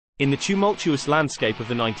In the tumultuous landscape of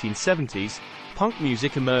the 1970s, punk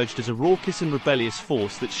music emerged as a raucous and rebellious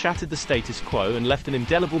force that shattered the status quo and left an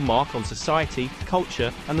indelible mark on society,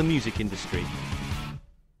 culture, and the music industry.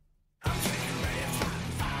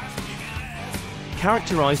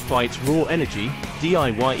 Characterized by its raw energy,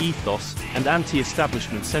 DIY ethos, and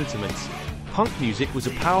anti-establishment sentiments, punk music was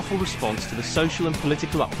a powerful response to the social and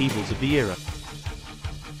political upheavals of the era.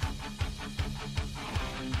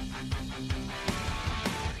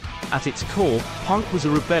 At its core, punk was a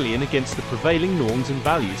rebellion against the prevailing norms and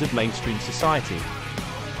values of mainstream society.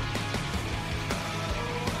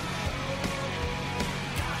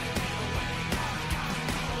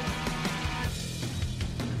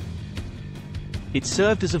 It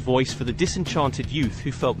served as a voice for the disenchanted youth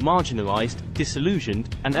who felt marginalized,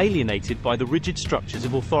 disillusioned, and alienated by the rigid structures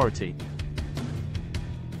of authority.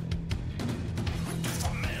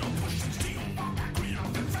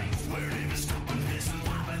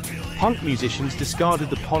 Punk musicians discarded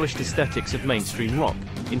the polished aesthetics of mainstream rock,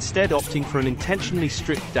 instead opting for an intentionally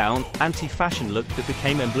stripped-down, anti-fashion look that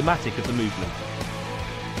became emblematic of the movement.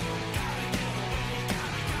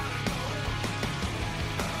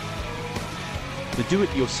 The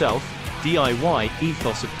do-it-yourself, DIY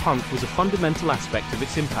ethos of punk was a fundamental aspect of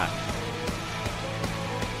its impact.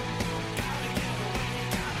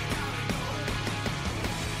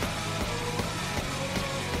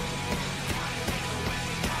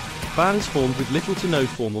 Bands formed with little to no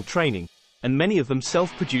formal training, and many of them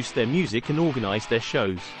self-produced their music and organized their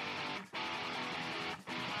shows.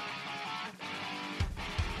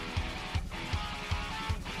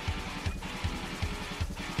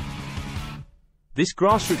 This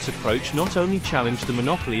grassroots approach not only challenged the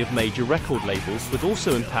monopoly of major record labels but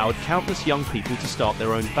also empowered countless young people to start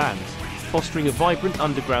their own bands, fostering a vibrant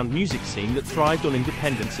underground music scene that thrived on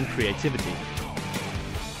independence and creativity.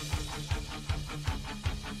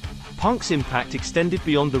 Punk's impact extended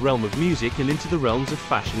beyond the realm of music and into the realms of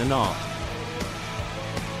fashion and art.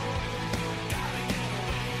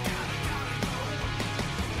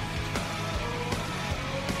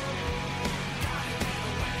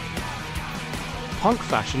 Punk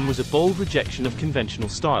fashion was a bold rejection of conventional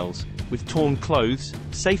styles, with torn clothes,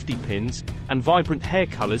 safety pins, and vibrant hair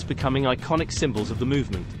colors becoming iconic symbols of the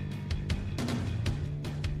movement.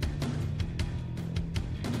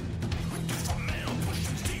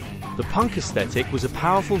 The punk aesthetic was a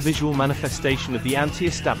powerful visual manifestation of the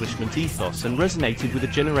anti-establishment ethos and resonated with a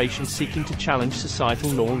generation seeking to challenge societal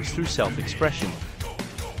norms through self-expression.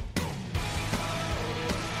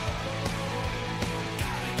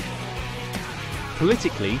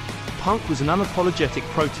 Politically, punk was an unapologetic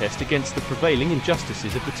protest against the prevailing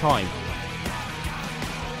injustices of the time.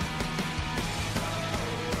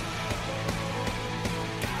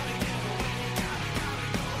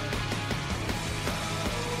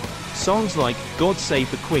 Songs like God Save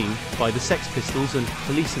the Queen by the Sex Pistols and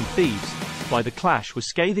Police and Thieves by The Clash were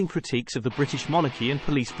scathing critiques of the British monarchy and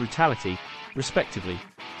police brutality, respectively.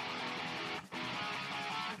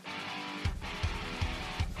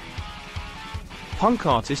 Punk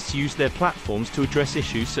artists used their platforms to address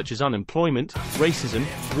issues such as unemployment, racism,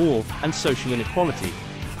 war, and social inequality,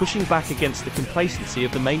 pushing back against the complacency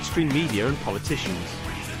of the mainstream media and politicians.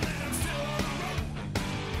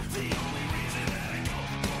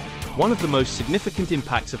 One of the most significant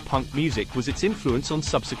impacts of punk music was its influence on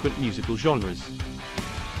subsequent musical genres.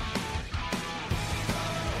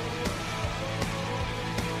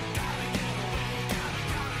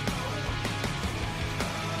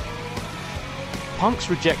 Punk's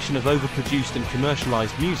rejection of overproduced and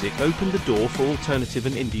commercialized music opened the door for alternative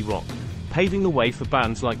and indie rock, paving the way for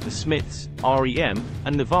bands like The Smiths, REM,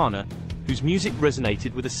 and Nirvana, whose music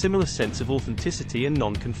resonated with a similar sense of authenticity and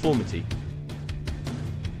non-conformity.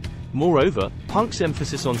 Moreover, punk's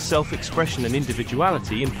emphasis on self-expression and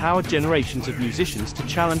individuality empowered generations of musicians to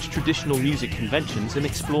challenge traditional music conventions and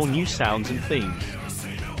explore new sounds and themes.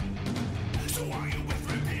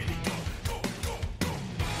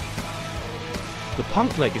 The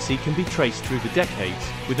punk legacy can be traced through the decades,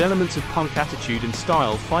 with elements of punk attitude and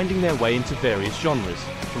style finding their way into various genres,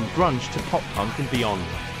 from grunge to pop-punk and beyond.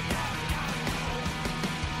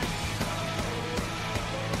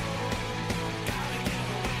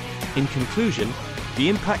 In conclusion, the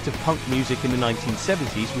impact of punk music in the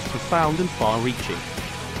 1970s was profound and far-reaching.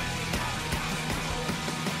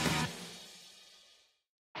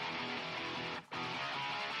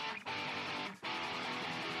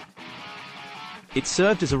 It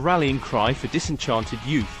served as a rallying cry for disenchanted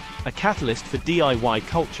youth, a catalyst for DIY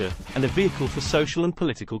culture, and a vehicle for social and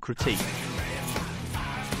political critique.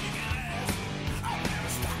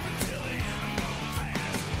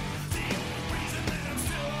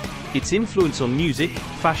 Its influence on music,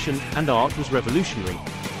 fashion, and art was revolutionary,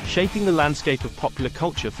 shaping the landscape of popular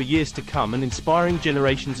culture for years to come and inspiring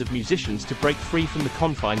generations of musicians to break free from the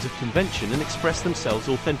confines of convention and express themselves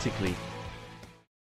authentically.